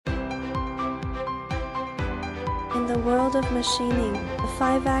the world of machining, the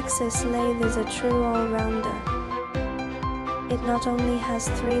 5-axis lathe is a true all-rounder. It not only has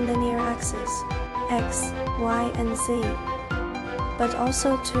 3 linear axes, X, Y, and Z, but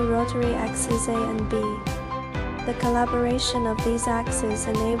also 2 rotary axes A and B. The collaboration of these axes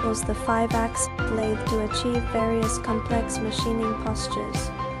enables the 5-axis lathe to achieve various complex machining postures,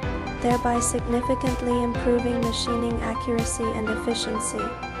 thereby significantly improving machining accuracy and efficiency.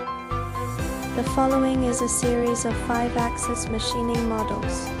 The following is a series of 5-axis machining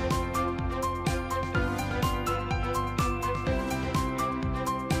models.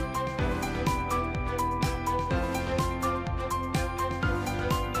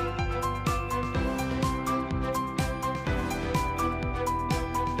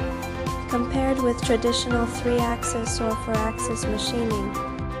 Compared with traditional 3-axis or 4-axis machining,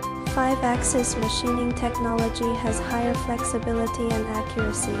 5-axis machining technology has higher flexibility and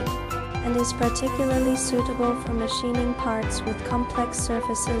accuracy, and is particularly suitable for machining parts with complex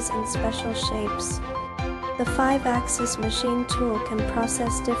surfaces and special shapes. The 5-axis machine tool can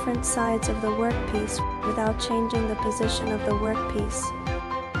process different sides of the workpiece without changing the position of the workpiece,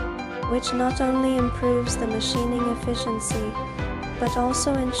 which not only improves the machining efficiency, but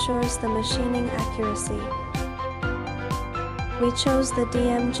also ensures the machining accuracy. We chose the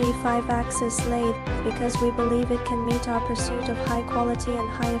DMG 5-axis lathe because we believe it can meet our pursuit of high quality and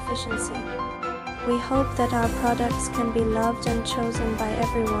high efficiency. We hope that our products can be loved and chosen by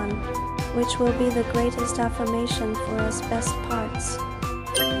everyone, which will be the greatest affirmation for us best parts.